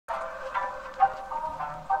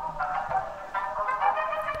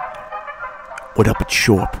What up, it's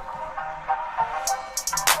Shorp?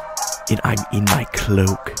 And I'm in my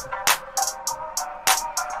cloak.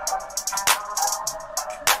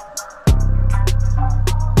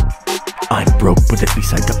 I'm broke, but at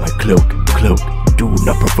least I got my cloak. Do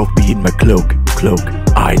not provoke me in my cloak.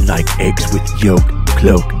 I like eggs with yolk.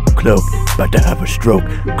 Cloak. About to have a stroke.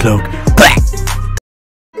 Cloak. Bah!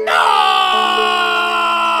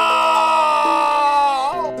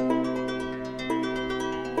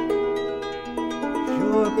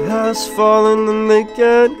 Has fallen and they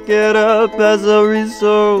can't get up as a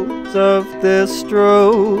result of their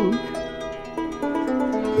stroke.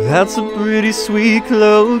 That's a pretty sweet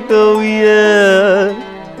cloak, oh yeah,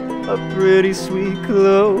 a pretty sweet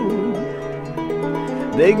cloak.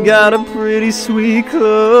 They got a pretty sweet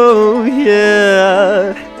cloak,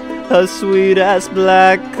 yeah, a sweet ass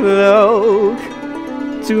black cloak.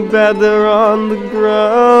 Too bad they're on the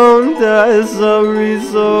ground as a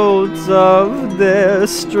result of their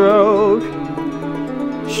stroke.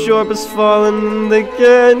 Shorp has fallen and they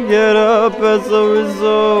can't get up as a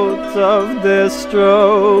result of their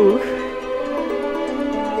stroke.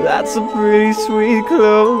 That's a pretty sweet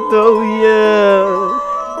cloak, oh yeah,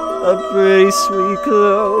 a pretty sweet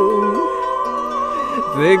cloak.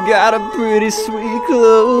 They got a pretty sweet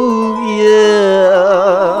cloak,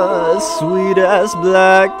 yeah, sweet ass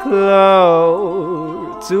black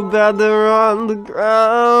cloak. Too bad they're on the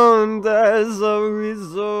ground as a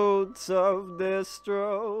result of their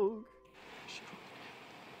stroke.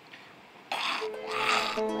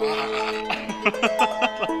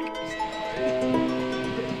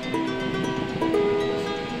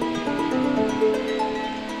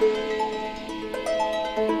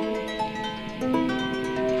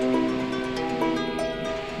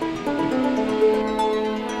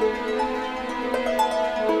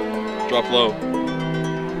 Drop low.